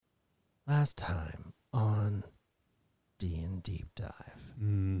Last time on D&D Deep Dive.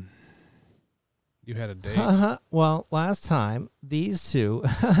 You had a date. Well, last time, these two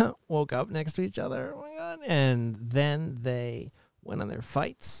woke up next to each other. Oh my god. And then they went on their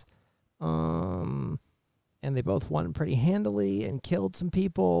fights. And they both won pretty handily and killed some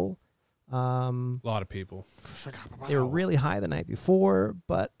people. A lot of people. They were really high the night before,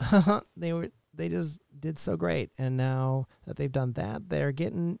 but they just did so great. And now that they've done that, they're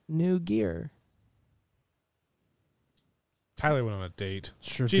getting new gear. Tyler went on a date.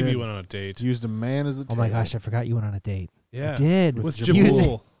 Sure GB did. went on a date. Used a man as a Oh my gosh, I forgot you went on a date. Yeah. You did. With using-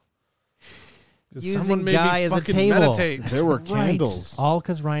 Jabool. 'Cause using someone made Guy me as a fucking table. meditate. There were Right. candles. All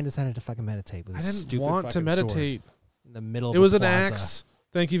because Ryan decided to fucking meditate with I his didn't stupid want to fucking meditate. sword in the middle of It was the an plaza. axe.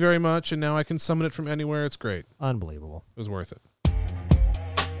 Thank you very much. And now I can summon it from anywhere. It's great. Unbelievable. It was worth it.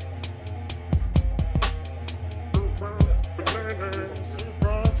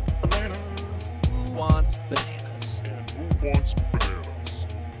 Who wants bananas?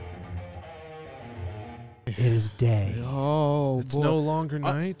 It is day, Oh, It's boy. no longer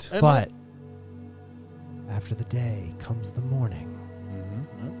night. but after the day comes the morning.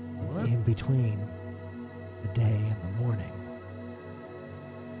 Mhm. And in between the day and the morning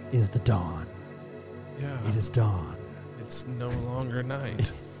is the dawn. Yeah. It is dawn. It's no longer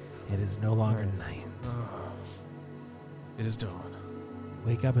night. It is no longer night. It is dawn.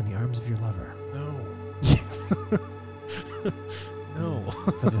 Wake up in the arms of your lover. No. No.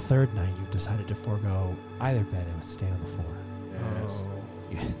 For the third night, you've decided to forego either bed and stay on the floor. Yes. Oh,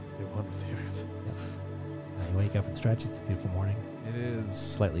 You, You're one with the earth. you wake up and stretch. It's a beautiful morning. it is.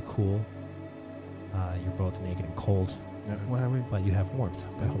 Slightly cool. You're both naked and cold, Yeah. Why we? but you have warmth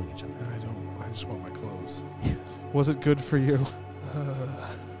by holding each other. I just want my clothes. Was it good for you?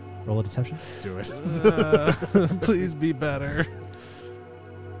 Roll a deception. Do it. Please be better.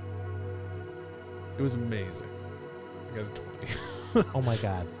 It was amazing. I got a 20. Oh my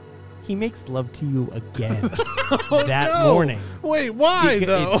god. He makes love to you again Oh, that no. morning. Wait, why Beca-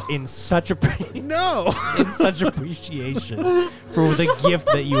 though? in such No. in such appreciation for the gift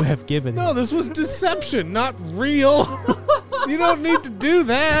that you have given No, him. this was deception, not real. You don't need to do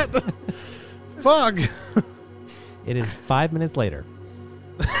that. Fuck. It is 5 minutes later.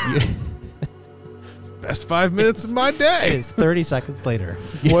 Best 5 minutes of my It day. is 30 seconds later.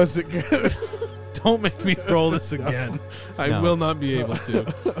 Was it good? Don't make me roll this again. I No. will not be able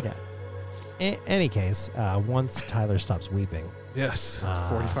to. In any case, once Tyler stops weeping, Yes.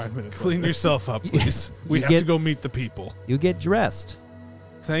 45 minutes. Clean yourself up, please. We You have get- to go meet the people. you get dressed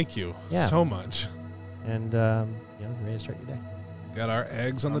Thank you Yeah. so much. and you're ready to start your day. Got our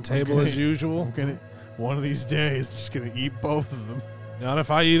eggs on the table as usual. I'm gonna, one of these days, I'm just gonna eat both of them. Not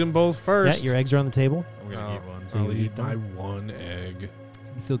if I eat them both Yeah, first. your eggs are on the table. I'm I'll, eat one. So I'll you eat eat them? my one egg.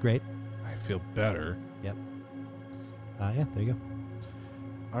 You feel great. I feel better. Yeah, there you go.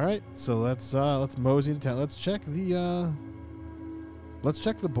 All right, so let's mosey to town. Let's check the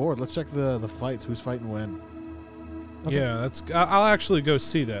board. Let's check the fights. Who's fighting when? Okay. Yeah, that's. I'll actually go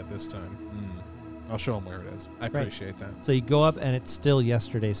see that this time. I'll show them where it is. I appreciate that. So you go up, and it's still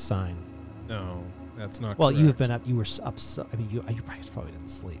yesterday's sign. No, that's not. Well, you have correct. been up. You were up. So, I mean, you probably didn't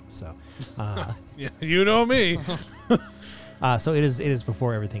sleep. So, Yeah, you know me. so it is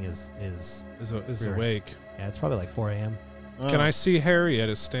before everything is. Is Rear. awake. Yeah, it's probably like 4 a.m. Can I see Harry at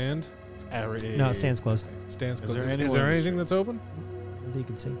his stand? No, it stands closed. Stands Is closed. there Is anyone there in the anything street? that's open? That you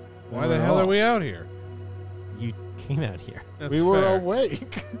can see. Why the hell are we out here? You came out here. That's We were fair.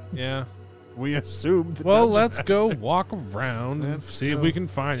 awake. Yeah. We assumed. that Well, the let's go master- walk around and Let's see if go. we can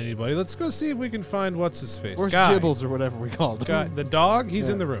find anybody. Let's go see if we can find what's his face. Where's Guy. Gibbles or whatever we called Guy. him? The dog. He's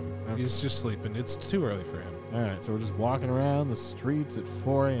Yeah. in the room. Okay. He's just sleeping. It's too early for him. All right, so we're just walking around the streets at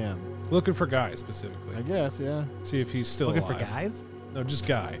 4 a.m. Looking for Guy specifically. I guess, yeah. See if he's still Looking alive. for guys. No, just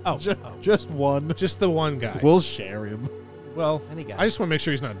Guy. Oh, Just one. Just the one guy. We'll share him. Well, any guy. I just want to make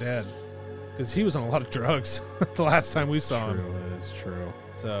sure he's not dead because he was on a lot of drugs the last time we saw him. That is true.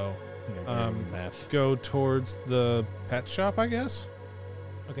 So Yeah, Um, meth. go towards the pet shop, I guess.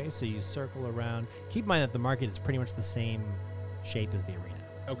 Okay, so you circle around. Keep in mind that the market is pretty much the same shape as the arena,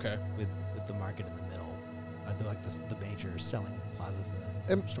 Okay. with the market in the middle, the major selling plazas and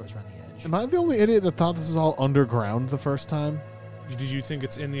then Am- stores around the edge. Am I the only idiot that thought this was all underground the first time? Did you think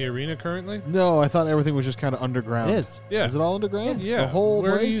it's in the arena currently? No, I thought everything was just kind of underground. It is. Yeah. Is it all underground? Yeah. The whole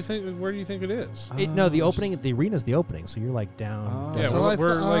Where place? do you think? Where do you think it is? No, the opening, the arena's the opening, so you're like down. Yeah, so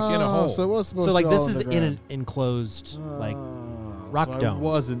we're like in a hole. So it was supposed So like to be this all is in underground. an enclosed like rock so dome. I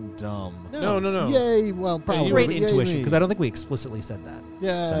wasn't dumb. No. Yay! Well, probably. great but yay intuition me. because I don't think we explicitly said that.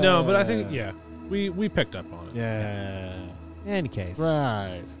 Yeah. No, but I think we picked up on it. Yeah. In any case,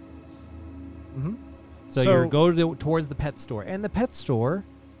 Right. Mm-hmm. So, So- you go towards the pet store, and the pet store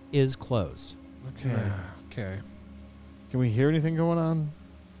is closed. Okay. Okay. Can we hear anything going on?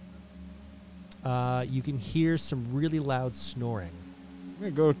 You can hear some really loud snoring I'm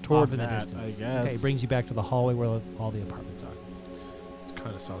gonna go toward off in the that, distance. I guess. Okay, it brings you back to the hallway where all the apartments are.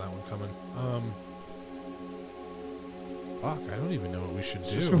 Kind of saw that one coming. Fuck, I don't even know what we should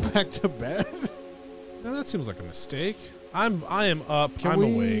Let's do. just go back to bed. No, that seems like a mistake. I am up. Can I'm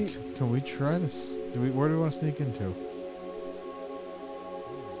we, awake. Can we try to? Where do we want to sneak into?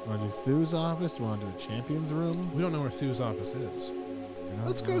 Want to do Thu's office? Do you want to do the champion's room? We don't know where Thu's office is.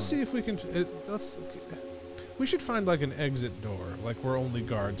 Let's go see if we can. We should find like an exit door, like where only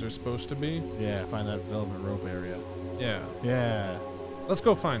guards are supposed to be. Yeah, find that velvet rope area. Yeah. Yeah. Let's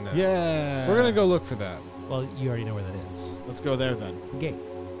go find that. Yeah. We're gonna go look for that. Well, you already know where that is. Let's go there then. It's the gate.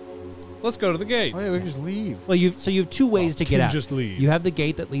 Let's go to the gate. Oh yeah, we can just leave. Well, you have two ways to get Can out. Just leave. You have the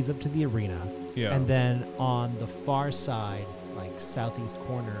gate that leads up to the arena, yeah. and then on the far side, like southeast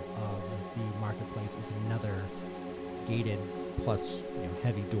corner of the marketplace, is another gated plus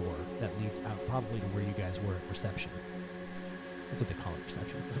heavy door that leads out probably to where you guys were at reception. That's what they call it,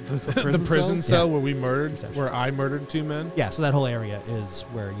 reception. the prison cells? cell Yeah. where we murdered, Reception. where I murdered 2 men. Yeah, so that whole area is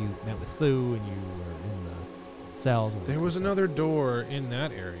where you met with Thu and you were in the cells. And There was another door in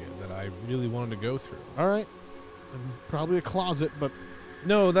that area that I really wanted to go through. All right. And probably a closet, but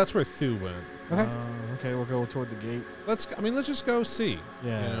No, that's where Thu went. Okay. Okay, we'll go toward the gate. Let's just go see.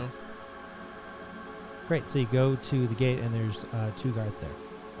 Yeah. You know. Great. So you go to the gate and there's 2 guards there.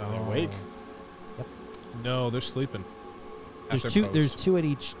 Are they awake? No, they're sleeping. There's At two. their There's post. 2 at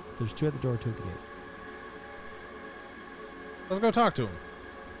each. There's 2 at the door, 2 at the gate. Let's go talk to them.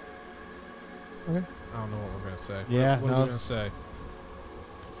 Okay. I don't know what we're gonna say. Yeah, What no, are we gonna say?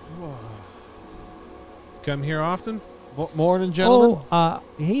 Come here often? Morning, gentlemen.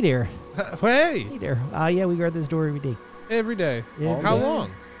 Hey there. Hey, Hey there. Yeah, we guard this door every day. every day. Yeah, How day.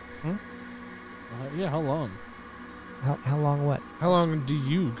 long? Yeah, how long? How long? What? How long do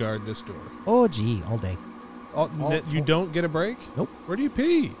you guard this door? Oh, gee, all day. You don't get a break? Nope. Where do you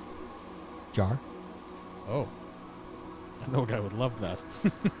pee? Jar. Oh, I know a guy would love that.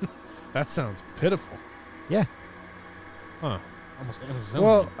 that sounds pitiful. Yeah. Huh. Almost Amazon.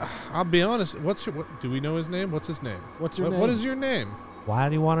 Well, I'll be honest. What do we know his name? What's his name? What's your name? What is your name? Why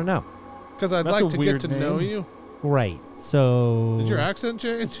do you want to know? Because I'd That's like a to weird get to know name. you. Great. So. Did your accent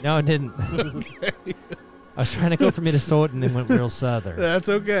change? No, it didn't. Okay. I was trying to go for Minnesota and then went real southern. That's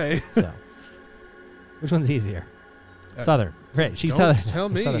okay. So, which one's easier? Southern. Right. She's don't southern. tell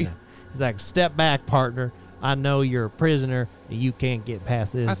You're me. southern now. He's like, step back, partner. I know you're a prisoner and you can't get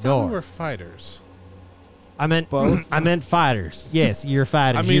past this I thought door. we were fighters. I meant Both? I meant fighters. Yes, you're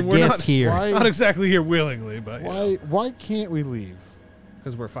fighters. I mean, you're we're guests not- here Why? Not exactly here willingly, but Why can't we leave?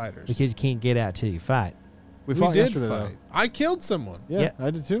 because we're fighters. because you can't get out till you fight. We we fought did yesterday, fight. I killed someone. though. Yeah, I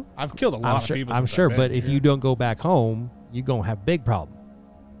did too. I've killed a lot of people. I'm since sure, I've been but if here. you don't go back home, you're gonna have a big problem.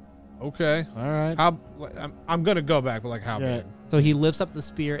 Okay. All right. I'm gonna go back, but like how Yeah. big? So he lifts up the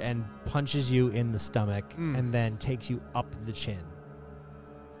spear and punches you in the stomach, Mm. and then takes you up the chin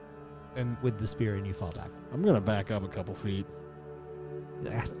And with the spear, and you fall back. I'm gonna back up a couple feet.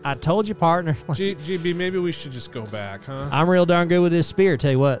 I told you, partner. GB, maybe we should just go back, huh? I'm real darn good with this spear.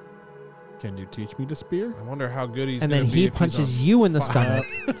 Tell you what. Can you teach me to spear? I wonder how good he's And gonna then be he if he's punches on you in the fire. stomach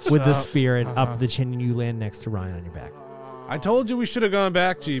with the spear and up the chin, and you land next to Ryan on your back. I told you we should have gone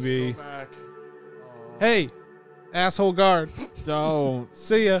back, GB. Hey, asshole guard. Don't.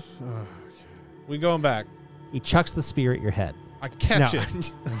 See ya. We going back. He chucks the spear at your head. I catch No.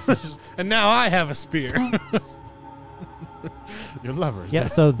 it. And now I have a spear. Your lovers. Yeah,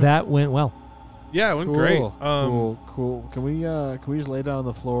 so that went well. Yeah, it went Cool. great. Cool. Can we just lay down on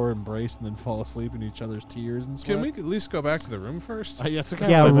the floor, embrace, and then fall asleep in each other's tears and sweat? Can we at least go back to the room first? Yes, okay.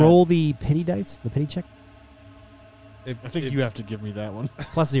 Yeah, My bad. roll the pity dice, the pity check, I think you have to give me that one.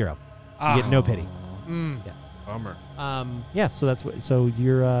 +0. You get no pity. Mm, Yeah. Bummer. Yeah, so that's what. So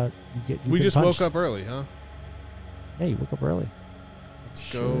you're you've We been just punched. woke up early, huh? Yeah, you woke up early. Let's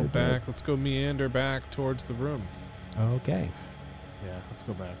Sure go did. back. Let's go meander back towards the room. Okay, Yeah, let's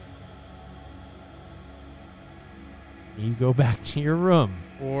go back. you go back to your room.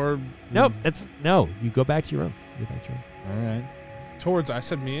 Or Nope, that's no. You go back to your room. You go back to your room. All right. towards. I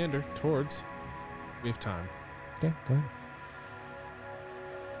said meander. Towards. We have time. Okay, go ahead.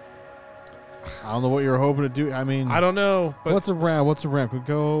 I don't know what you were hoping to do. I mean, I don't know, but what's a ramp? What's a ramp? We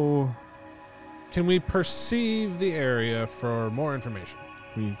go. can we perceive the area for more information?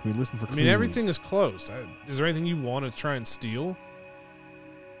 We listen for. I mean, everything is closed. Is there anything you want to try and steal?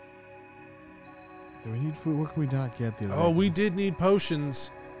 Do we need food? What can we not get the other Oh, day? we did need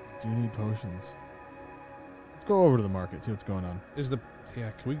potions. Do you need potions? Let's go over to the market, see what's going on.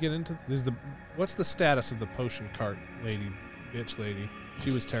 Can we get into what's the status of the potion cart bitch lady?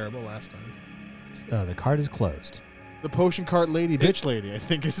 She was terrible last time. The cart is closed. The potion cart lady, bitch lady, I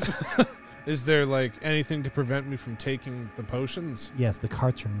think is. Is there like anything to prevent me from taking the potions? Yes, the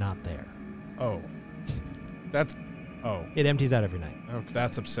carts are not there. Oh. It empties out every night. Okay.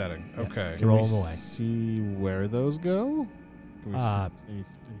 That's upsetting. Yeah. Okay. Can roll them away. See where those go? Can we Uh, see any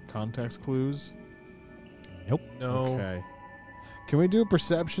context clues? Nope. No. Okay. Can we do a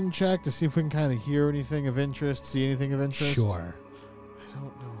perception check to see if we can kind of hear anything of interest, see anything of interest? Sure. I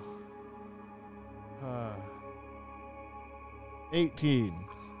don't know. 18.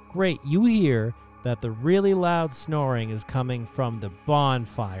 Great. You hear that the really loud snoring is coming from the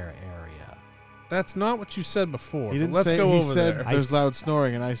bonfire area. That's not what you said before. He but didn't let's say. go he over said there. there's loud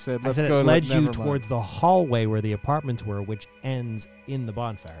snoring, and I said I let's said go it to led never you mind. towards the hallway where the apartments were, which ends in the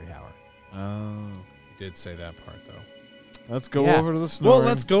bonfire tower. Oh. You did say that part though. Let's go Yeah. over to the snoring. Well,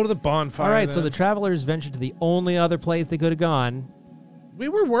 let's go to the bonfire. All right, so then. the travelers ventured to the only other place they could have gone, we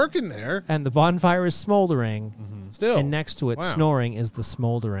were working there. and the bonfire is smoldering, Mhm. Still. and next to it, Wow. snoring, is the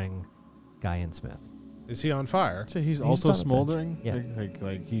smoldering Guyan Smith. Is he on fire? So he's He's also on the bench. smoldering? Yeah.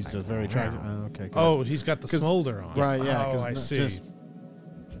 Like he's just very attractive. Oh, okay. Good. Oh, he's got the 'Cause- smolder on. right, yeah. Oh, 'cause I not see. just-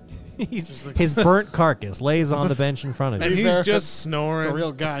 His burnt carcass lays on the bench in front of And him. he's fair, just It's snoring. a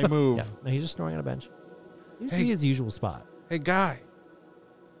real guy move. Yeah, no, he's just snoring on a bench. Seems to Hey. be his usual spot. Hey, guy.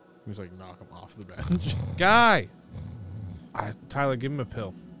 He was like, knock him off the bench. Guy. Tyler, give him a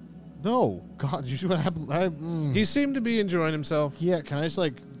pill. No. God, did you see what happened? He seemed to be enjoying himself. Yeah, can I just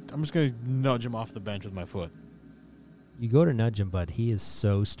I'm just going to nudge him off the bench with my foot. You go to nudge him, but he is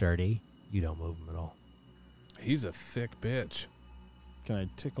so sturdy, you don't move him at all. He's a thick bitch. Can I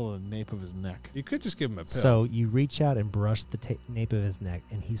tickle the nape of his neck? You could just give him a pill. So you reach out and brush the nape of his neck,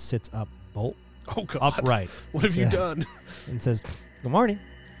 and he sits up bolt oh, God. upright What have you Yeah. done? and says, "Good morning.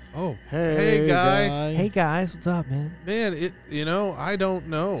 Oh, Hey, guy. Hey guys, what's up, man? Man, I don't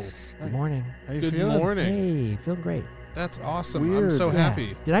know. Good morning. How you Good feeling? morning. Hey, feeling great. That's awesome. I'm Weird. so Yeah.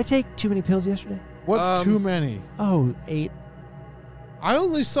 happy. Did I take too many pills yesterday? What's too many? Oh, 8. I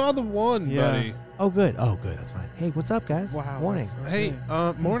only saw the one, Yeah. buddy. Oh, good. Oh, good. That's fine. Hey, what's up, guys? Wow. Morning. that's Hey,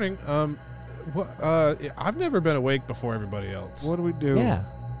 okay. morning. I've never been awake before everybody else. What do we do? Yeah.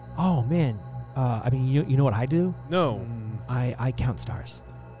 Oh man. I mean, you know what I do? No. I count stars.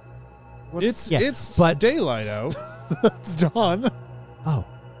 It's Yeah, it's but- daylight out. That's dawn. Oh,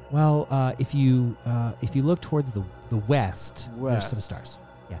 well, if you look towards the west, there's some West. stars.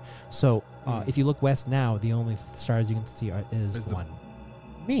 Yeah. So if you look west now, the only stars you can see is Is the- one.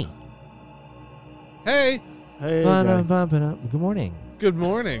 Me. Hey, Hey, guy. Good morning. good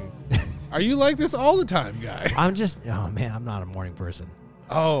morning. Are you like this all the time, guy? I'm just. Oh man, I'm not a morning person.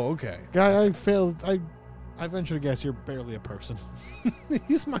 Oh, okay. Guy, I failed. I venture to guess you're barely a person.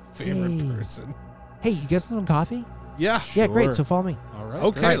 He's my favorite Hey. person. Hey, you guys want some coffee? Yeah. Yeah, great. Sure. So follow me. All right.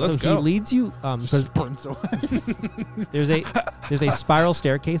 Okay, great. Right, let's so go. he leads you because Sprints away. there's a spiral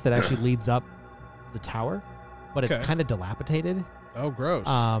staircase that actually leads up the tower, but it's Okay. kind of dilapidated. Oh, gross.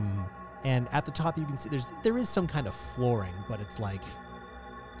 And at the top you can see there is some kind of flooring, but it's like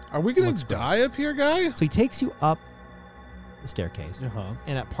Are we gonna looks die up here, guy? so he takes you up the staircase, Uh-huh.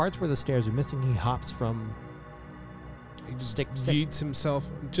 and at parts where the stairs are missing, he hops from He just stick- yeets himself.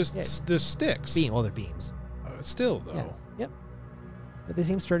 Just Yeah. the sticks. beam. Well, they're beams. Still though, Yeah. Yep. But they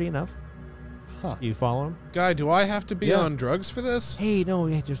seem sturdy enough. Huh. You follow him? guy. Do I have to be Yeah. on drugs for this? Hey, no,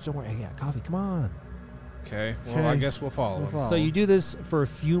 yeah, just don't worry. Yeah, coffee. Come on. Okay. Well, I Okay. guess we'll follow We'll him. follow. So you do this for a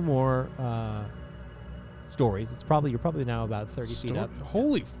few more stories. You're probably now about 30 feet up.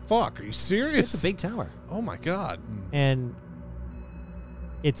 Holy fuck! Are you serious? It's a big tower. Oh my god. And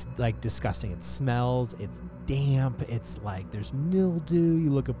it's like disgusting. It smells, it's damp, it's like there's mildew. You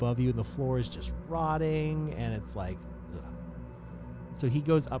look above you and the floor is just rotting, and it's like ugh. So he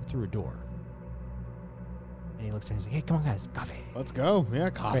goes up through a door. And he looks down and he's like, "Hey, come on guys, coffee." Let's go. Yeah,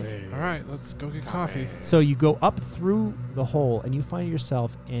 coffee. All right, let's go get coffee. So you go up through the hole and you find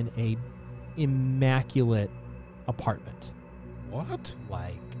yourself in a immaculate apartment. What?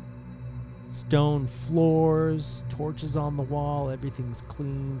 Like stone floors, torches on the wall, everything's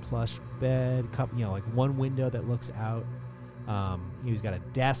clean, plush bed, like one window that looks out. He's got a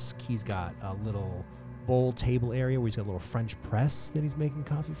desk, he's got a little bowl table area where he's got a little French press that he's making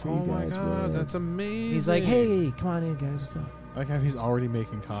coffee for Oh you my guys god, with. that's amazing. He's like, "Hey, come on in guys, what's up?" I like how he's already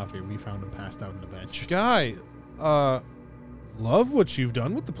making coffee. We found him passed out on the bench. guy, love what you've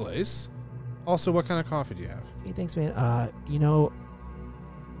done with the place. Also, what kind of coffee do you have? Hey, thanks man. I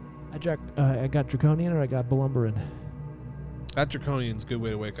got Draconian or I got Belumberin. That draconian's a good way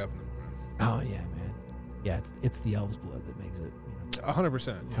to wake up in the morning. Oh yeah, man. Yeah, it's the elves' blood that makes it. 100%.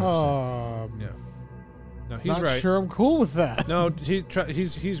 Yeah. Yeah. No, he's not right. sure I'm cool with that. No,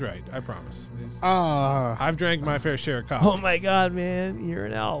 he's right. I promise. Ah, I've drank my fair share of coffee. Oh my god, man, you're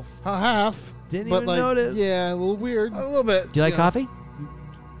an elf. half. Didn't But even like, notice. yeah, a little weird. A little bit. Do you like coffee?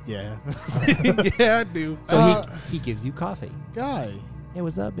 Yeah. Yeah, I do. So he gives you coffee. Guy, Hey,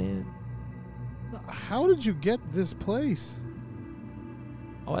 what's up, man? how did you get this place?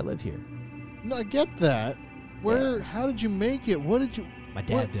 Oh, I live here. No, I get that. Where? How did you make it? What did you? My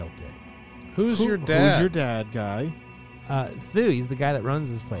dad What? built it. Who's your dad? Who's your dad, guy? Thu, he's the guy that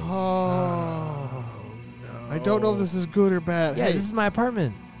runs this place. Oh, no. I don't know if this is good or bad. Yeah, Hey, this is my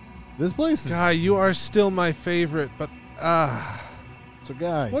apartment. this place is. Guy, you are still my favorite, but So,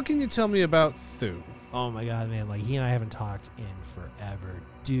 guy. what can you tell me about Thu? Oh my god, man! Like he and I haven't talked in forever.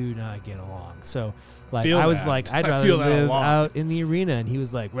 Do not get along. So, like, Feel I was that. like, I'd I rather feel that a live lot. out in the arena, and he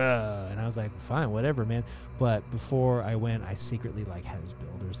was like, "Ruh," and I was like, fine, whatever, man. But before I went, I secretly like had his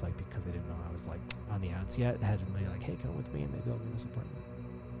builders, like, because they didn't know I was like on the outs yet, had him be like, hey, come with me, and they built me this apartment.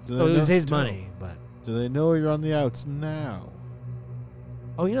 Do So they it was know- his money, but Do they know you're on the outs now?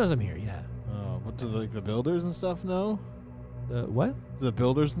 oh, he knows I'm here. Yeah. Oh, but do like the builders and stuff know? The what? Do the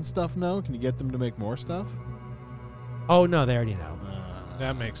builders and stuff know? Can you get them to make more stuff? Oh no, they already know.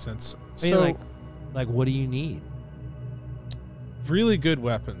 That makes sense. I mean, So, like, what do you need? really good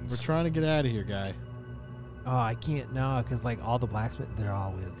We're weapons. trying to get out of here, guy. Oh, I can't no, because like all the blacksmiths, they're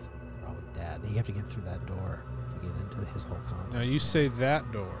all with Dad. You have to get through that door to get into his whole complex. Now, you say that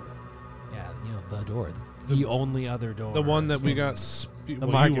door. Yeah, you know the door. The only other door. The one that we got... the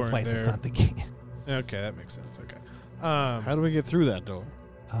marketplace is not the gate. Okay, that makes sense. Okay. How do we get through that door?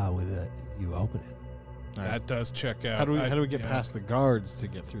 You open it. All right. That does check out. How do we get yeah. past the guards to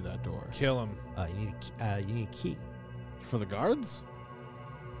get through that door? Kill him. You need a key. For the guards?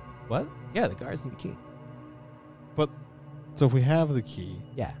 What? Yeah, the guards need a key. So if we have the key,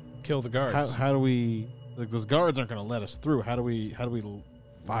 Yeah. Kill the guards. how do we? Like those guards aren't going to let us through. How do we have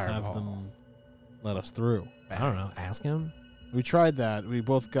Fireball. them let us through? I don't know. Ask him. We tried that. We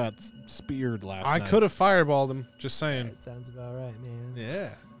both got speared last I night. could have fireballed him. Just saying. That sounds about right, man. Yeah.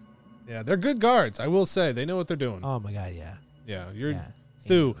 Yeah, they're good guards. I will say they know what they're doing. Oh my god, yeah. Yeah, you're Yeah.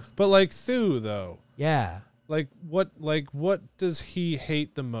 Thu, but like Thu though, Yeah. like what does he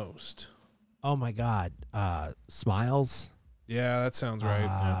hate the most? Oh my god. Smiles. Yeah, that sounds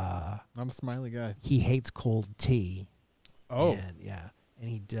right. I'm a smiley guy. He hates cold tea. Oh, And, yeah. And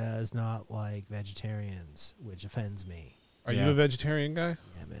he does not like vegetarians, which offends me. are Yeah. you a vegetarian guy?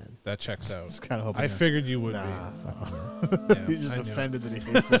 Yeah, man. That checks out. Just kind of hoping. I figured you would Fuck him. be. Yeah, He's just I knew it. offended that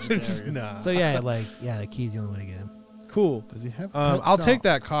he hates vegetarians. Nah. So yeah, the key's the only way to get him. Cool. Does he have? I'll take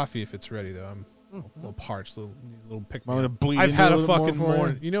that coffee if it's ready though. I'm a little parched, little pick me I'm gonna up. bleed. I've into had it a little fucking more for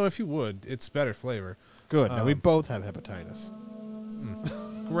morning. you. You know, if you would, it's better flavor. Good. Now we Um, both have hepatitis.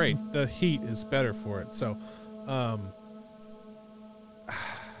 Great. The heat is better for it. So,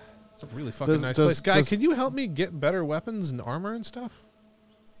 it's a really fucking Does- nice does- place. Guy, does- can you help me get better weapons and armor and stuff?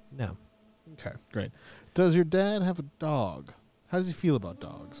 No. Okay. Does your dad have a dog? How does he feel about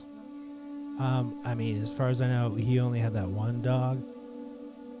dogs? I mean, as far as I know, he only had that one dog.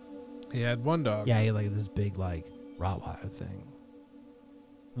 He had one dog. Yeah, he had like this big like Rottweiler thing.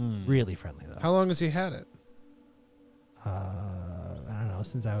 Really friendly though. How long has he had it? I don't know,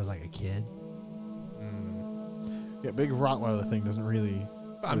 since I was like a kid. Yeah, big Rottweiler thing doesn't really.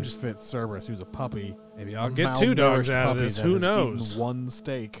 I'm just fit Cerberus. He was a puppy. maybe I'll get two dogs malnourished out of puppy this. that Who has knows? eaten one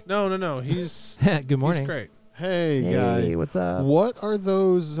steak. No. He's Good morning. he's great. Hey, Hey, guy. what's up? What are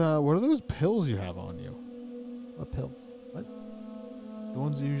those? What are those pills you have on you? What pills? What? The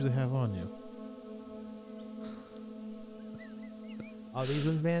ones you usually have on you. Oh, these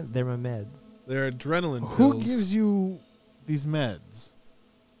ones, man, they're my meds. They're adrenaline Who pills. gives you these meds?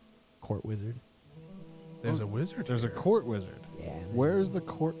 Court wizard. There's a wizard. There's a here. court wizard. Yeah. man. Where's the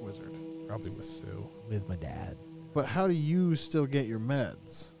court wizard? Probably with Thu. With my dad. But how do you still get your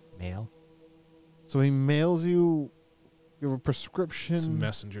meds? Mail. So he mails you. You have a prescription. It's a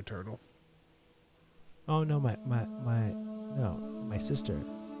messenger turtle. Oh no, my sister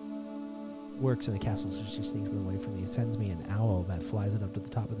works in the castle, so she sneaks them away from me. Sends me an owl that flies it up to the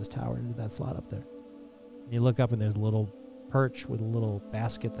top of this tower into that slot up there. And you look up and there's a little perch with a little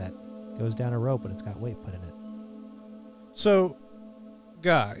basket that goes down a rope and it's got weight put in it. So,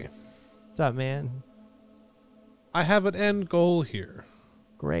 Guy, What's up, man? I have an end goal here.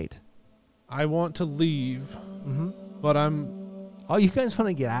 Great. I want to leave, Mm-hmm. but I'm... Oh, you guys want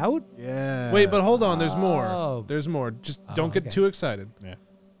to get out? Yeah. Wait, but hold on. There's more. Oh. There's more. Just Oh, don't get okay. too excited. Yeah.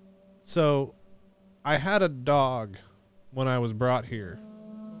 So, I had a dog when I was brought here,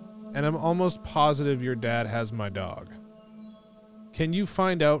 and I'm almost positive your dad has my dog. Can you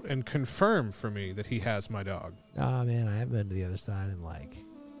find out and confirm for me that he has my dog? Oh, man, I haven't been to the other side in like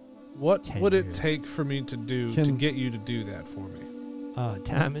What 10 would it years. take for me to do to get you to do that for me?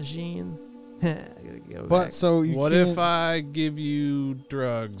 time machine. I gotta go But back. so you What can't, if I give you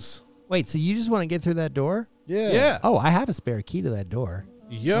drugs? Wait, so you just want to get through that door? Yeah. Oh, I have a spare key to that door.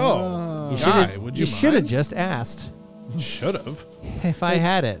 Yo, Oh. You guy, should would you you should have mind? just asked Should have. if I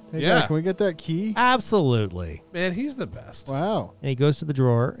had it. Hey, Yeah. Guy, can we get that key? Absolutely. Man, he's the best. Wow. And he goes to the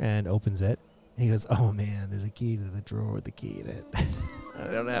drawer and opens it. And he goes, "Oh man, there's a key to the drawer with the key in it.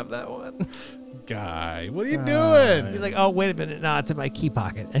 I don't have that one." Guy, what are you Guy. doing? He's like, "Oh wait a minute, no, it's in my key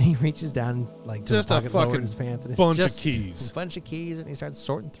pocket." And he reaches down like to Just the a pocket lower in fucking his pants, and it's bunch of just keys. A bunch of keys, and he starts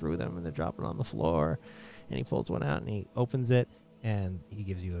sorting through them, and they're dropping on the floor. And he pulls one out and he opens it, and he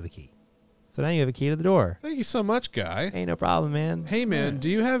gives you a key. So now you have a key to the door. Thank you so much, guy. Hey, no problem, man. Hey, man, do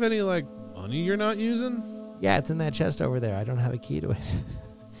you have any, like, money you're not using? Yeah, it's in that chest over there. I don't have a key to it.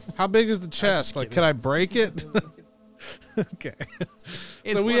 How big is the chest? Like, could I break it? Okay.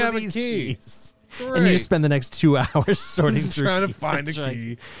 It's So we one of have a these key. keys. Great. And you just spend the next 2 hours sorting Just through trying to keys. find a That's right.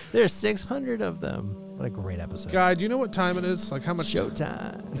 key. There's 600 of them. What a great episode. Guy, do you know what time it is? Like, how much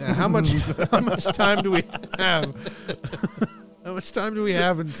Showtime. Yeah, how much time do we have? How much time do we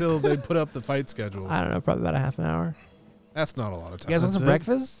have until they put up the fight schedule? I don't know, probably about a half an hour. That's not a lot of You time. guys want some That's it?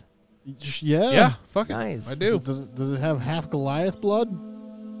 breakfast? Yeah. Yeah, fuck it. Nice. I do. Does it have half Goliath blood?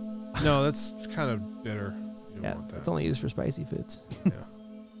 No, that's kind of bitter. You don't Yeah, want that. it's only used for spicy foods. Yeah.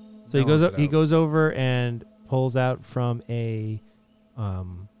 So he Balance goes it he out. goes over and pulls out from a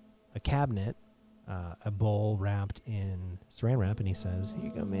cabinet a bowl wrapped in saran wrap, and he says, "Here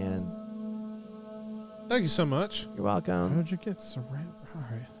you go, man. Thank you so much. You're How welcome." did you get surrounded? All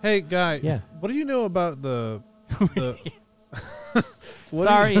right. Hey, guy. Yeah. What do you know about the? What do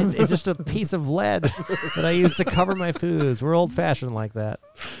Sorry, you- it's just a piece of lead that I use to cover my foods. We're old fashioned like that.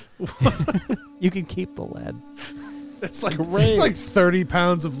 You can keep the lead. It's like Great. it's like 30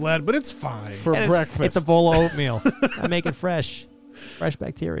 pounds of lead, but it's fine. For And breakfast. It's a bowl of oatmeal. I make it fresh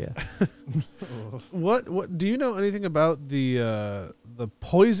bacteria. What do you know anything about the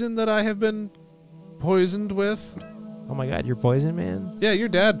poison that I have been poisoned with? Oh my God, you're poison, man. Yeah, your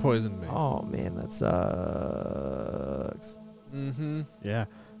dad poisoned me. Oh man, that sucks. Mm-hmm. Yeah.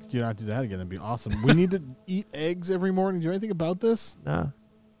 Could you not do that again? That'd be awesome. We need to eat eggs every morning. Do you know anything about this? No.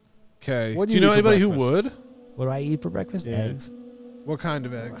 Okay. What Do do you you know eat for anybody who breakfast? would? What do I eat for breakfast? Yeah. Eggs. What kind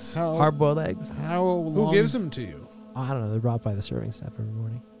of eggs? How, Hard-boiled eggs. How long? Who gives them to you? Oh, I don't know. They're brought by the serving staff every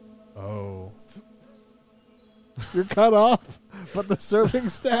morning. Oh. You're cut off, but the serving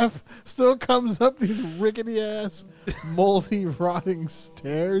staff still comes up these rickety ass, moldy, rotting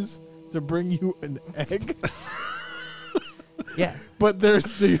stairs to bring you an egg. Yeah. But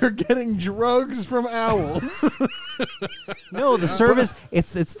you're getting drugs from owls. No, the service.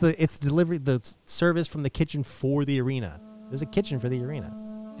 It's delivery. The service from the kitchen for the arena. There's a kitchen for the arena.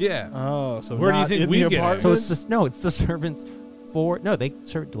 Yeah. Oh, so Where do you not think in we the get it? apartment? So it's just it's the servants for. No, they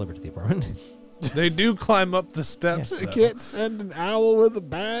deliver to the apartment. They do climb up the steps. Yeah. They though. can't send an owl with a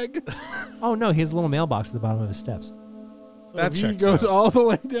bag. Oh no, he has a little mailbox at the bottom of his steps. That he checks goes out. all the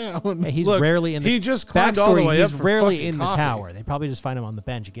way down. Yeah, he's Look, rarely in the he just climbed all the backstory. way up He's for rarely fucking in the coffee. tower. They probably just find him on the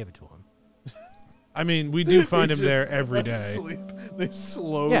bench and give it to him. I mean, we do find him He there just every fell day. asleep. They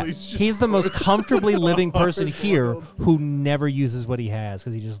slowly. Yeah, just he's the most comfortably living person here Hard-boiled. who never uses what he has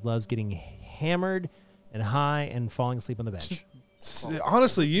because he just loves getting hammered and high and falling asleep on the bench.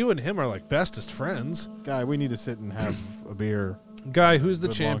 Honestly, you and him are like bestest friends. Guy, we need to sit and have a beer. Guy, who's the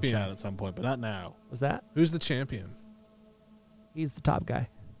Good long champion? chat at some point, but not now. Was that? Who's the champion? He's the top guy.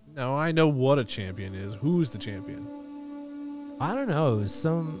 No, I know what a champion is. Who's the champion? I don't know.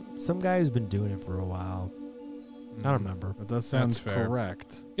 Some guy who's been doing it for a while. I don't remember. That does sound That's fair.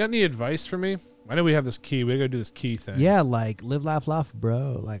 correct. Got any advice for me? I know we have this key. We gotta do this key thing. Yeah, like live, laugh, love,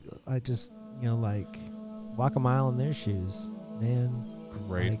 bro. Like I just like walk a mile in their shoes, man.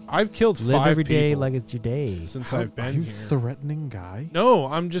 Great. Like, I've killed live 5 every day people like it's your day. since How- I've are been you here. threatening Guy? No,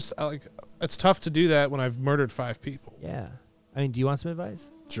 I'm just like it's tough to do that when I've murdered 5 people. Yeah. I mean, do you want some advice?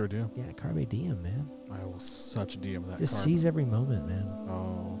 Sure do. Yeah, Carpe Diem, man. I will such DM that Just card. seize every moment, man.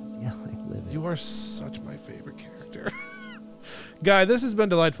 Oh. Yeah, like live it. You are such my favorite character. Guy, this has been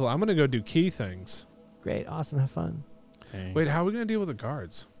delightful. I'm gonna go do key things. Great, awesome, have fun. Dang. Wait, how are we gonna deal with the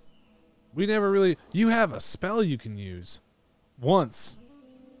guards? We never really. You have a spell you can use Once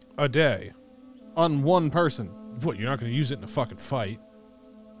a day. on one person. What? You're not gonna use it in a fucking fight?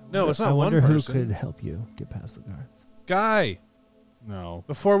 No, it's not I one wonder who person. could help you get past the guards. Guy, No.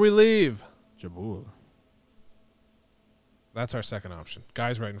 before we leave, Jabul. That's our second option.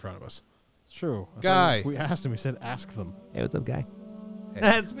 Guy's right in front of us. It's true. Guy. We asked him. He said, "Ask them." Hey, what's up, guy? Hey.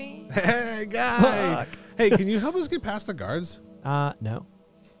 That's me. Hey, guy. Hey, can you help us get past the guards? No.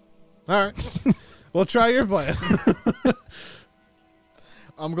 All right. We'll try your plan.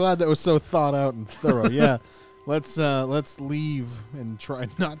 I'm glad that was so thought out and thorough. Yeah, let's leave and try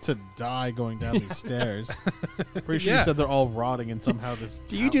not to die going down these stairs. Pretty sure Yeah. you said they're all rotting and somehow this.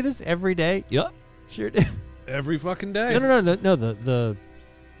 Do you do this every day? Yep. Sure do. Every fucking day. No. The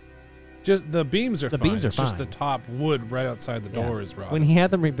Just the beams are The fine. beams are It's just the fine. top wood right outside the door is rotten. when he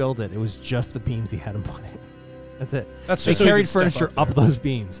had them rebuild it, it was just the beams he had them put in. That's it. That's They just so he carried can step furniture up there. those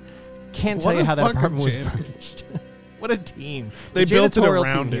beams. Can't What tell you a how that fucking apartment was champion. furnished. What a team. They The built it janitorial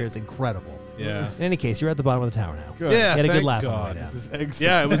around team it. here is incredible. Yeah. In any case, you're at the bottom of the tower now. Good. Yeah. You had a good thank laugh on the way God. down. This is excellent.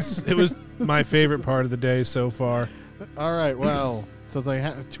 Yeah, it was my favorite part of the day so far. All right. Well, so it's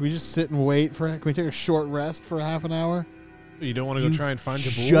like, do we just sit and wait for? Can we take a short rest for half an hour? You don't want to go You try and find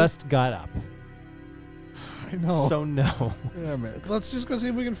Jabul? Just got up. I know. So no. Damn it. Let's just go see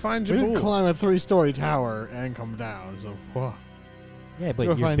if we can find We didn't Jabul. climb a 3-story tower and come down. So, whoa. Yeah, go but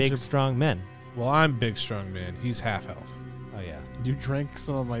you're find big, Jab- strong men. Well, I'm big, strong man. He's half elf. Oh, yeah. You drank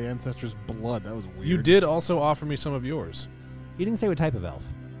some of my ancestors' blood. That was weird. You did also offer me some of yours. He didn't say what type of elf.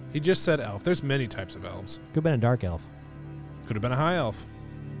 He just said elf. There's many types of elves. Could have been a dark elf. Could have been a high elf.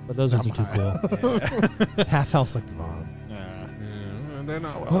 But those ones are too cool. Yeah. Half elves like the bomb. Nah. Yeah, they're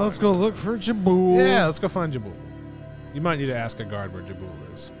not well. Well, let's go look for Jabul. Yeah, let's go find Jabul. You might need to ask a guard where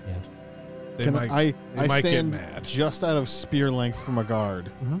Jabul is. Yeah. They Can might I might get stand mad. just out of spear length from a guard.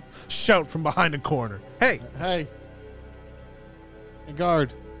 shout from behind a corner. Hey, Hey. Hey,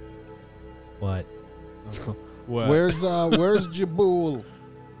 guard. What? what? Where's Jabul?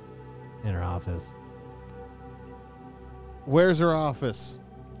 In her office. Where's her office?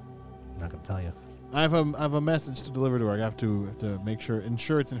 Not going to tell you. I have a message to deliver to her. I have to make sure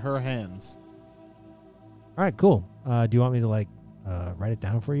ensure it's in her hands. All right, cool. Do you want me to, write it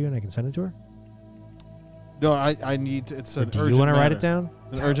down for you and I can send it to her? No, I need to, it's Or an do urgent you want to matter. write it down?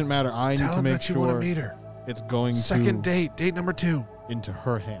 It's an urgent matter. I Tell need to him make that you want to sure meet her. it's going Second to date number 2. into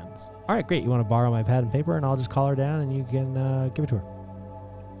her hands. All right, great. You want to borrow my pad and paper and I'll just call her down and you can give it to her.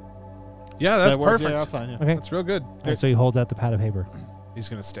 Yeah, that's That work? perfect. Yeah, that's fine. Yeah. Okay. That's real good. All right, so he holds out the pad of paper. He's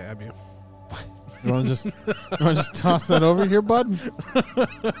gonna stab you. You want to just toss that over here, bud?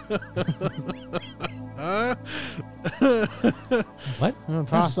 What? You want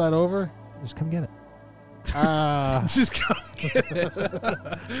to toss that over? Just come get it. Just come get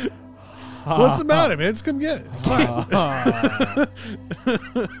it. What's the matter, man? Just come get it. It's fine.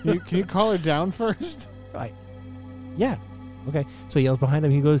 Can you call her down first? Right. Yeah. Okay. So he yells behind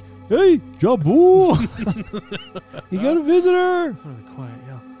him. He goes, "Hey, Jabul! You got a visitor!" Really quiet,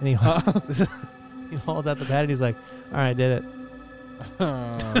 yeah. And he holds out the pad and he's like, "All right, did it."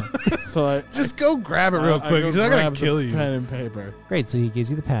 So I Just go grab it real I quick. go He's not gonna grab the kill you. Pen and paper. Great. So he gives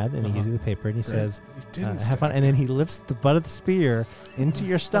you the pad and he gives you the paper and he says, He didn't "Have stab fun." And then he lifts the butt of the spear into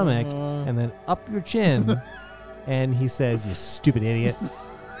your stomach and then up your chin, and he says, "You stupid idiot."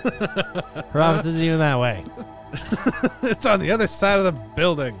 Her office isn't even that way. It's on the other side of the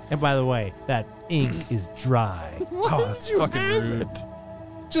building. And by the way, that ink is dry. Oh, that's fucking rude.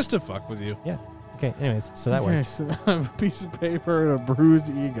 Just to fuck with you. Yeah. Okay. Anyways, so that Okay, works. so I have a piece of paper and a bruised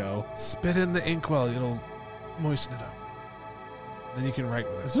ego. Spit in the inkwell. It'll moisten it up. Then you can write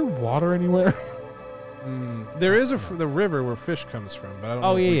with Is it. there water anywhere? There is the river where fish comes from, but I don't know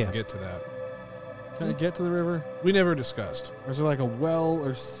Oh, if we yeah, can yeah. get to that. Can I get to the river? We never discussed. Or is there like a well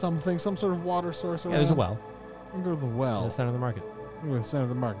or something, some sort of water source around? Yeah, there's a well I can go to the in well. the center of the market. I'm going to the center of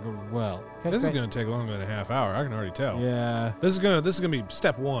the market, go to the well. Okay, This is great. going to take longer than a half hour. I can already tell. Yeah. This is gonna be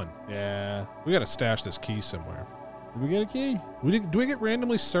step 1. Yeah. We got to stash this key somewhere. Did we get a key? Do we get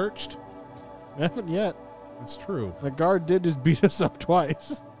randomly searched? We haven't yet. That's true. The guard did just beat us up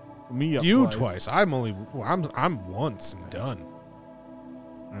twice. Me up You twice. I'm once and done.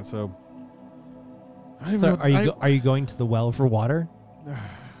 And so. I don't So even know- are you going to the well for water?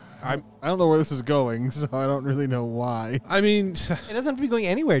 I don't know where this is going, so I don't really know why. I mean, It doesn't have to be going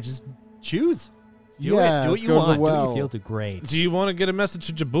anywhere. Just choose. Do Yeah, it. Do what let's you go to the want. Do what well. you feel to great. do you want to get a message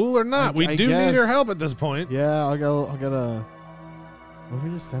to Jabul or not? We I do need her guess. help at this point. Yeah, I'll get a. What if we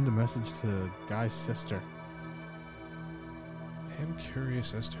just send a message to Guy's sister? I am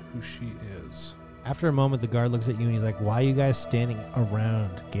curious as to who she is. After a moment, the guard looks at you and he's like, "Why are you guys standing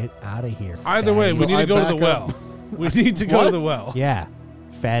around? Get out of here." Either way, fatties." we So need I to go to the back well. up. We need to go to What? the well. Yeah,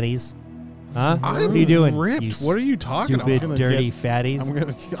 fatties. Huh? I'm what are you doing? ripped. You What are you talking stupid, about? gonna dirty I'm fatties.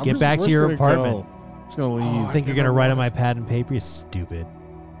 gonna Get back to your apartment. I'm just gonna leave. Oh, Think you're gonna write on my pad and paper? You stupid.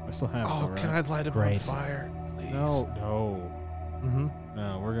 I still have. Oh, it, can right? I light him on Great. fire, please? No. Mm-hmm.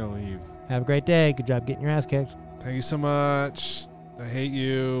 No, we're going to leave. Have a great day. Good job getting your ass kicked. Thank you so much. I hate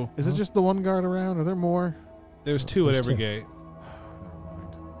you. Is it just the one guard around? Are there more? There's two at There's every two. gate. Never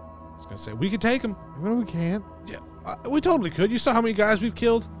mind. I was gonna say we could take them. No, we can't. Yeah, we totally could. You saw how many guys we've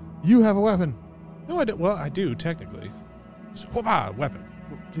killed? You have a weapon. No, I do. Well, I do technically. Just, whoop-ah, weapon.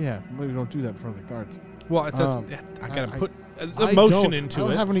 Yeah, maybe don't do that in front of the guards. Well, it's, Um, I gotta I- put I emotion don't- into I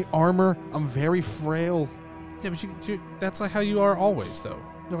don't it. have any armor. I'm very frail. Yeah, but that's like how you are always, though.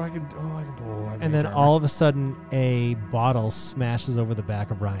 No, I can. I can And then armor. all of a sudden, a bottle smashes over the back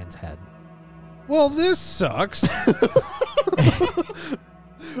of Ryan's head. Well, this sucks.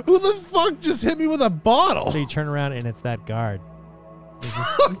 Who the fuck just hit me with a bottle? So you turn around and it's that guard.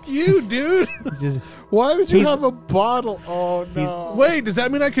 Fuck you, dude. He's just, Why did you He's- have a bottle? Oh no! Wait, does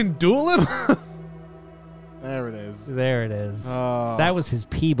that mean I can duel him? There it is. there it is. Oh. That was his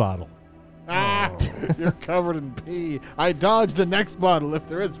pee bottle. Ah, you're covered in pee. I dodged the next bottle if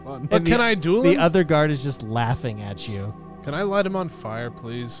there is one. But And can the- I duel The him? other guard is just laughing at you. Can I light him on fire,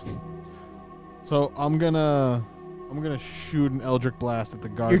 please? So I'm gonna shoot an Eldritch Blast at the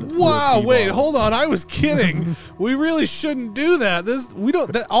guard. You're- that threw a Wow, pee wait, bottle. hold on. I was kidding. We really shouldn't do that.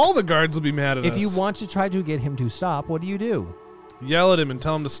 All the guards will be mad at us. If you want to try to get him to stop, what do you do? yell at him and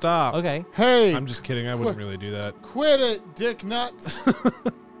tell him to stop. Okay. Hey, I'm just kidding. I wouldn't really do that. quit it, dick nuts.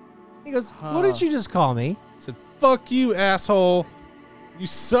 He goes, what did you just call me? I said, "Fuck you, asshole. You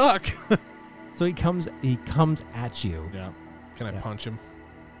suck." So he comes at you. Yeah. Can I Yeah. punch him?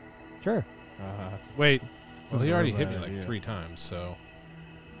 Sure. Wait. Well, he not already a hit me bad like idea. 3 times, so.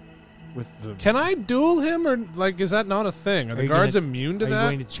 With the Can I duel him, or is that not a thing? Are the you guards gonna- immune to Are you that?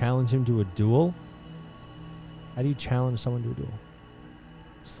 going to challenge him to a duel? How do you challenge someone to a duel?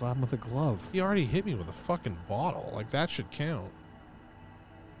 slap him with a glove. He already hit me with a fucking bottle. Like, that should count.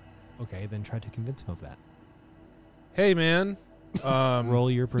 Okay, then try to convince him of that. Hey, man. Roll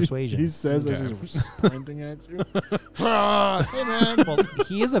your persuasion. He says as Okay. he's sprinting at you. Ah, hey man. Well,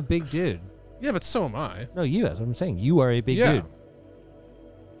 he is a big dude. Yeah, but so am I. No, you. That's what I'm saying. You are a big Yeah. dude.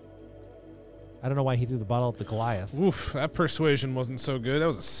 I don't know why he threw the bottle at the Goliath. Oof, that persuasion wasn't so good. That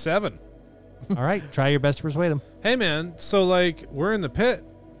was a 7. All right, try your best to persuade him. Hey, man. So, we're in the pit,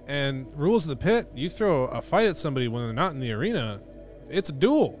 and rules of the pit, you throw a fight at somebody when they're not in the arena, it's a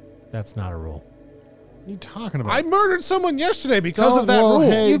duel. That's not a rule. What are you talking about? I murdered someone yesterday because of that Whoa, rule.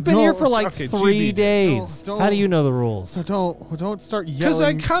 hey, You've been here don't- for like okay, 3 GB. days. Don't- How do you know the rules? So don't start Because I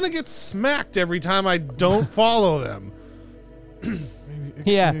yelling. kind of get smacked every time I don't follow them. Maybe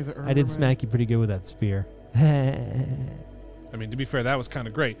Yeah, Ixnay the I did Hermit. smack you pretty good with that spear. I mean, to be fair, that was kind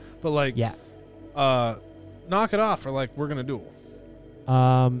of great. But, Yeah. knock it off, or, we're going to duel.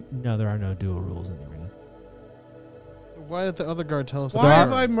 No, there are no duel rules in the arena. Why did the other guard tell us? Why that?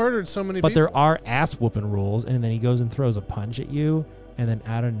 have I murdered so many But people? there are ass whooping rules, and then he goes and throws a punch at you, and then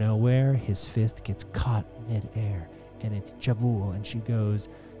out of nowhere, his fist gets caught mid-air, and it's Jabul, and she goes,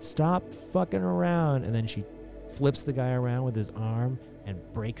 "Stop fucking around," and then she flips the guy around with his arm and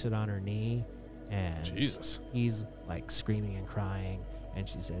breaks it on her knee, and Jesus. he's screaming and crying, and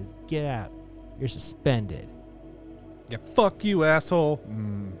she says, "Get out! You're suspended." Yeah, fuck you, asshole.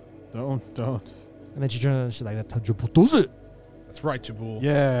 Don't. And then she turns around and she's like, "That's how Jabul does it." That's right, Jabul.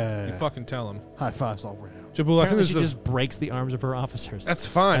 Yeah. You fucking tell him. High fives all around. Jabul, I think Apparently this she is just breaks the arms of her officers. That's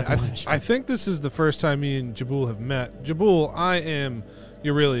fine. That's what I think this is the first time me and Jabul have met. Jabul, I am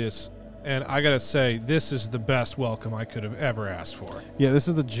Aurelius, and I gotta say, this is the best welcome I could have ever asked for. Yeah, this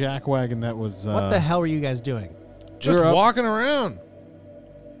is the jackwagon that was. What the hell were you guys doing? Just We're up. walking around.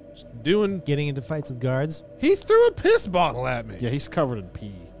 Just doing. Getting into fights with guards? He threw a piss bottle at me. Yeah, he's covered in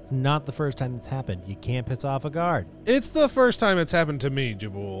pee. It's not the first time it's happened. You can't piss off a guard. It's the first time it's happened to me,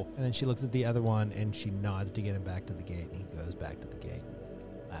 Jabul. And then she looks at the other one and she nods to get him back to the gate, and he goes back to the gate,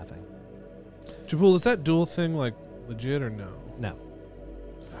 laughing. Jabul, is that duel thing legit or no? No.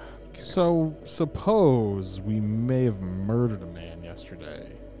 So suppose we may have murdered a man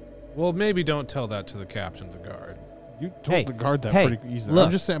yesterday. Well, maybe don't tell that to the captain of the guard. You told Hey, the guard that hey, pretty easily. look,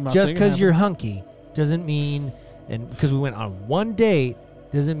 I'm just saying. I'm not just saying it because you're happened. hunky doesn't mean, and because we went on one date,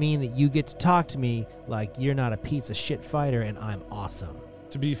 doesn't mean that you get to talk to me like you're not a piece of shit fighter and I'm awesome.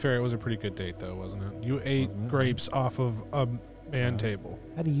 To be fair, it was a pretty good date, though, wasn't it? You ate Wasn't it? grapes off of a man table.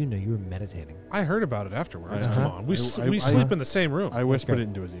 How do you know you were meditating? I heard about it afterwards. Uh-huh. Come on. We I- sleep in the same room. I whispered Okay. it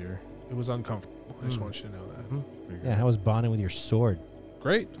into his ear. It was uncomfortable. I just want you to know that. Yeah, how was bonding with your sword?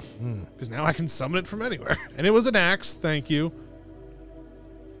 Great. Mm. Because now I can summon it from anywhere. And it was an axe. Thank you.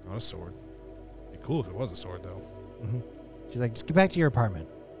 Not a sword. It'd be cool if it was a sword, though. Mm-hmm. She's like, just get back to your apartment.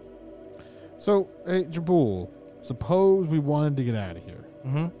 So, hey, Jabul, suppose we wanted to get out of here.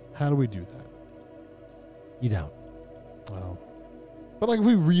 Mm-hmm. How do we do that? You don't. Oh. But like, if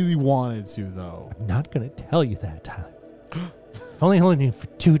we really wanted to, though. I'm not going to tell you that, Tyler. I've only known you for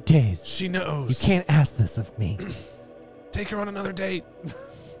 2 days. She knows. You can't ask this of me. Take her on another date.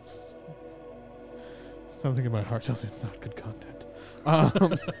 Something in my heart tells me it's not good content. I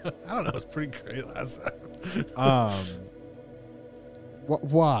don't know. It's pretty great last time.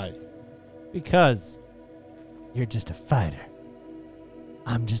 Why? Because you're just a fighter.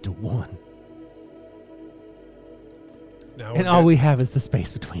 I'm just a woman. Now And all we have is the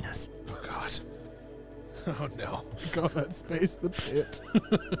space between us. Oh, God. Oh, no. Call that space the pit.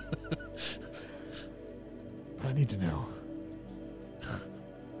 I need to know.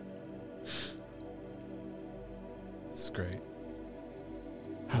 This is great.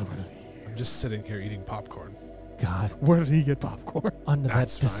 How do I leave? I'm just sitting here eating popcorn. God, Where did he get popcorn? under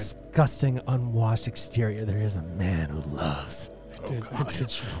That's that fine. disgusting, unwashed exterior, there is a man who loves. Oh, I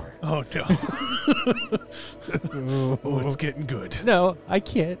did shower. Oh, no. Oh, it's getting good. No, I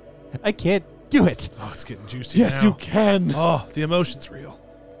can't. I can't do it. Oh, it's getting juicy Yes, now. you can. Oh, the emotion's real.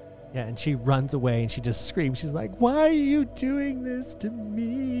 Yeah, and she runs away and she just screams. She's like, "Why are you doing this to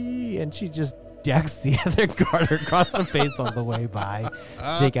me?" And she just decks the other guard across the face on the way by,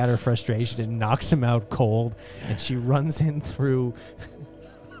 to take out her frustration, and knocks him out cold. And she runs in through.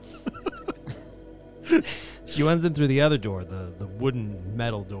 She runs in through the other door, the wooden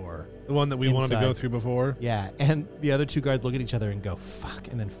metal door. The one that we wanted to go Inside. through before. Yeah, and the other 2 guards look at each other and go, "Fuck,"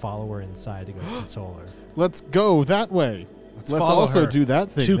 and then follow her inside to go console her. Let's go that way. Let's follow also her do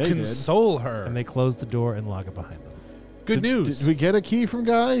that thing to they did. console her. And they close the door and lock it behind them. Good news. Did we get a key from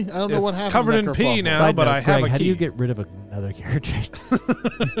Guy? I don't know what It's happened. covered to in that pee kerfuffle. now. Side but note, I have Greg, a how do you key. get rid of another character?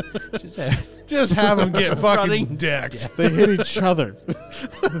 Just have them get fucking Running decked. They hit each other.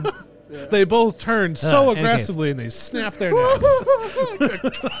 They both turn so in any aggressively and they snap their necks.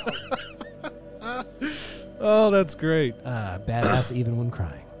 Oh, that's great. Badass even when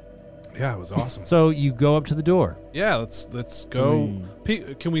crying. Yeah, it was awesome. So you go up to the door. Yeah, let's go.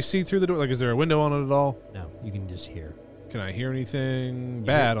 Can we see through the door? Like, is there a window on it at all? No, you can just hear. Can I hear anything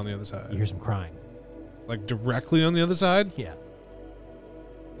bad on the other side? You hear some crying. Like directly on the other side? Yeah.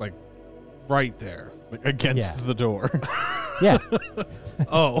 Like right there. Like, against Yeah. the door. Yeah.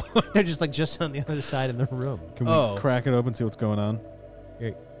 Oh. They're just on the other side of the room. Can we Oh. crack it open, see what's going on?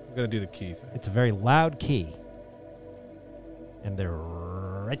 I'm going to do the key thing. It's a very loud key. And they're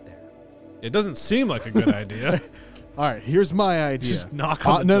right there. It doesn't seem like a good idea. All right, here's my idea. Just knock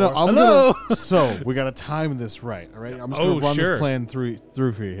on the no, door. no, I'm Hello? gonna. So we gotta time this right. All right, I'm just gonna Oh, run sure. this plan through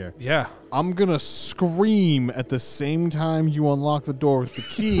for you here. Yeah. I'm gonna scream at the same time you unlock the door with the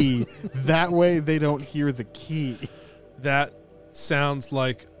key. That way they don't hear the key. That sounds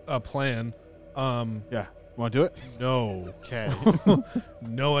like a plan. Yeah, want to do it? No. Okay.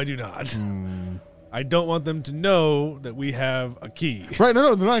 No, I do not. I don't want them to know that we have a key. Right?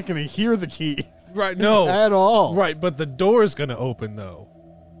 No, they're not gonna hear the key Right, no. at all. Right, but the door's going to open, though.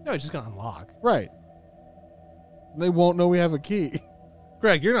 No, it's just going to unlock. Right. They won't know we have a key.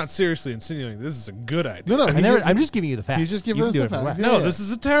 Greg, you're not seriously insinuating this is a good idea. No, I'm just giving you the facts. He's just You giving can us do the it if you facts. want. Yeah. No, this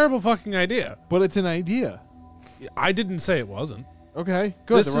is a terrible fucking idea. But it's an idea. I didn't say it wasn't. Okay,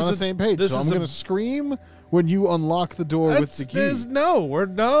 good. This Then we're is on the a- same page. this So I'm is a- gonna scream when you unlock the door with the key.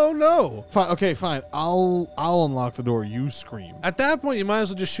 No. Fine. Okay, fine. I'll unlock the door. You scream. At that point, you might as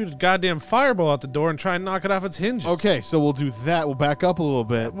well just shoot a goddamn fireball at the door and try and knock it off its hinges. Okay, so we'll do that. We'll back up a little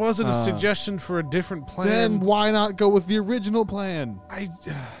bit. That wasn't a suggestion for a different plan. Then why not go with the original plan?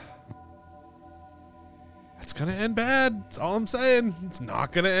 It's gonna end bad. That's all I'm saying. It's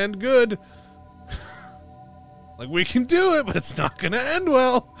not gonna end good. Like, we can do it, but it's not gonna end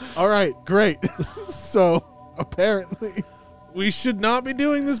well. All right, great. So apparently, We should not be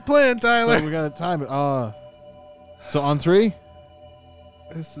doing this plan, Tyler. so we gotta time it. So on 3,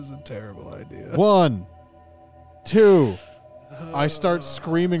 This is a terrible idea. 1, 2. I start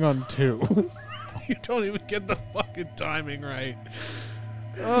screaming on 2. You don't even get the fucking timing right.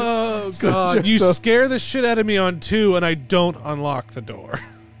 Oh, So God. just You a- scare the shit out of me on 2, and I don't unlock the door.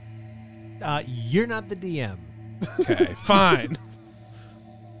 You're not the DM. Okay, fine.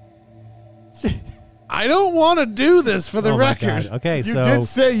 I don't want to do this for the Oh my record. God. Okay, You so did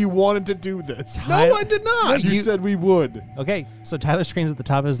say you wanted to do this. No, I did not. You said we would. okay, so Tyler screams at the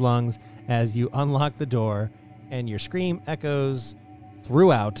top of his lungs as you unlock the door, and your scream echoes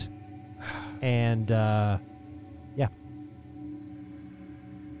throughout. And yeah,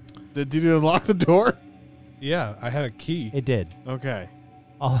 Did you unlock the door? Yeah, I had a key. it did. Okay.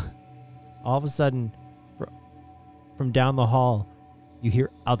 All of a sudden, from down the hall, you hear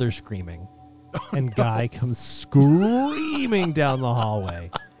other screaming, and Guy comes screaming down the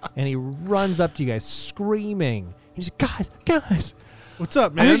hallway. And he runs up to you guys screaming. He's like, guys, What's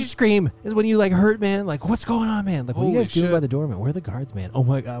up, I man? heard you scream. This is when you like hurt, man. Like, what's going on, man? Like, what are you Holy guys doing shit. by the door, man? Where are the guards, man? Oh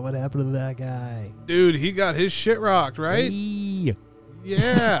my God, what happened to that guy? Dude, he got his shit rocked, right? Hey.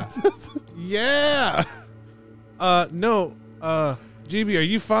 Yeah. Yeah. No. GB, are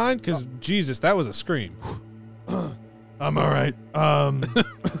you fine? Because, Jesus, that was a scream. I'm all right. I'm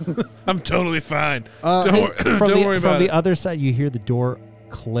totally fine. Hey, Don't worry From about the it. other side, you hear the door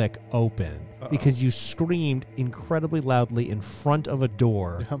click open because you screamed incredibly loudly in front of a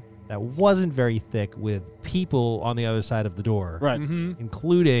door Yep. that wasn't very thick with people on the other side of the door, Right. Mm-hmm.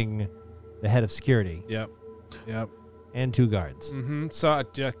 including the head of security Yep. and 2 guards. Mm-hmm. So,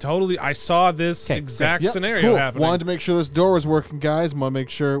 totally, I saw this Okay, exact Yep, scenario cool. happening. Wanted to make sure this door was working, guys. Want to make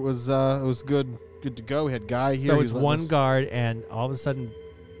sure it was good to go. We had Guy here. So He's it's letting one us- guard, and all of a sudden,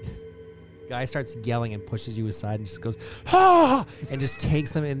 guy starts yelling and pushes you aside and just goes, ah! And just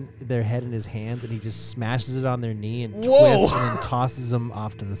takes them in their head in his hands, and he just smashes it on their knee and Whoa. twists and then tosses them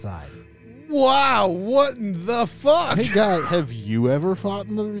off to the side. Wow, what in the fuck? Hey, Guy, have you ever fought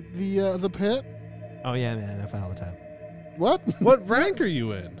in the pit? Oh yeah, man, I fight all the time. What? What rank are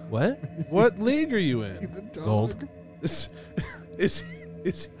you in? What? What league are you in? The dog. Gold. Is he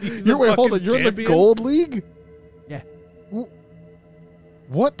the You're wait, hold on. fucking You're in the champion? Gold League. Yeah.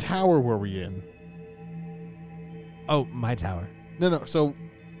 What tower were we in? Oh, my tower. No. So,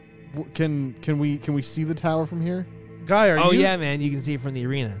 can we see the tower from here? Guy, are Oh you? yeah, man, you can see it from the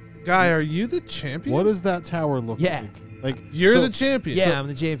arena. Guy, are you the champion? What does that tower look Yeah. like? Like You're so, the champion. Yeah, I'm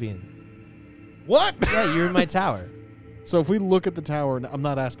the champion. What? Yeah, you're in my tower. So if we look at the tower, I'm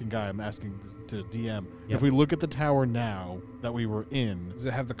not asking Guy. I'm asking to DM. Yep. If we look at the tower now that we were in, Does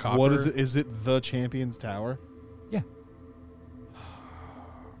it have the copper? what is it? Is it the champion's tower? Yeah.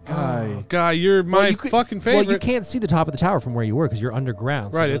 Guy. Guy, you're my you could- fucking favorite. Well, you can't see the top of the tower from where you were because you're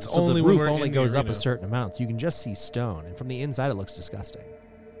underground. Right, the- it's the only when roof we're only in the goes up a arena. certain amount, so you can just see stone, and from the inside it looks disgusting.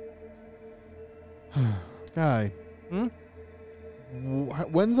 Guy. Hmm?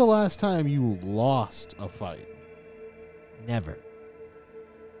 When's the last time you lost a fight? Never.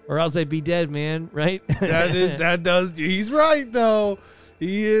 Or else I'd be dead, man. Right? He's right though.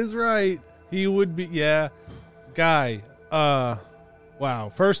 He is right. He would be. Yeah. Guy. Wow.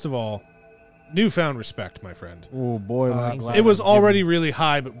 First of all, newfound respect, my friend. Oh boy, Thanks, glad It was I'm giving- already really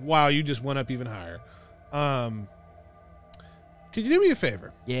high, but wow, you just went up even higher. Could you do me a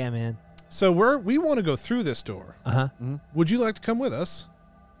favor? Yeah, man. So we want to go through this door. Uh Would you like to come with us?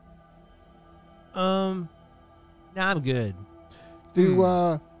 huh. Nah, I'm good.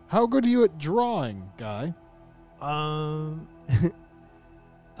 How good are you at drawing, Guy? Not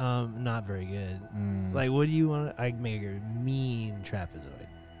very good. Like, what do you want? I make a mean trapezoid.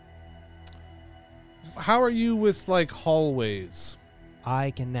 How are you with like hallways?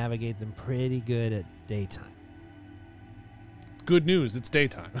 I can navigate them pretty good at daytime. Good news, it's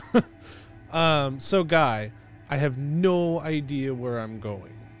daytime. So Guy, I have no idea where I'm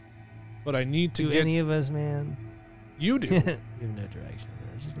going, but I need to Do get. any of us, man? You do. We have no direction.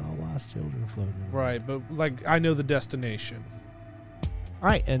 We're just all lost children floating around. Right, but like I know the destination. All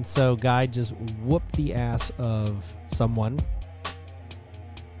right, and so Guy just whooped the ass of someone.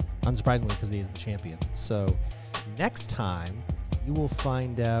 Unsurprisingly, because he is the champion. So next time, you will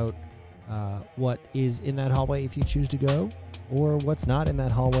find out what is in that hallway if you choose to go, or what's not in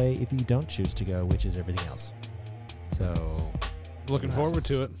that hallway if you don't choose to go, which is everything else. So Looking Nice. forward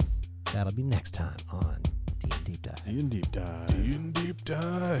to it. that'll be next time on D&D Deep Dive. Deep dive. Deep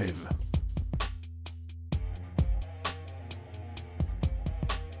dive.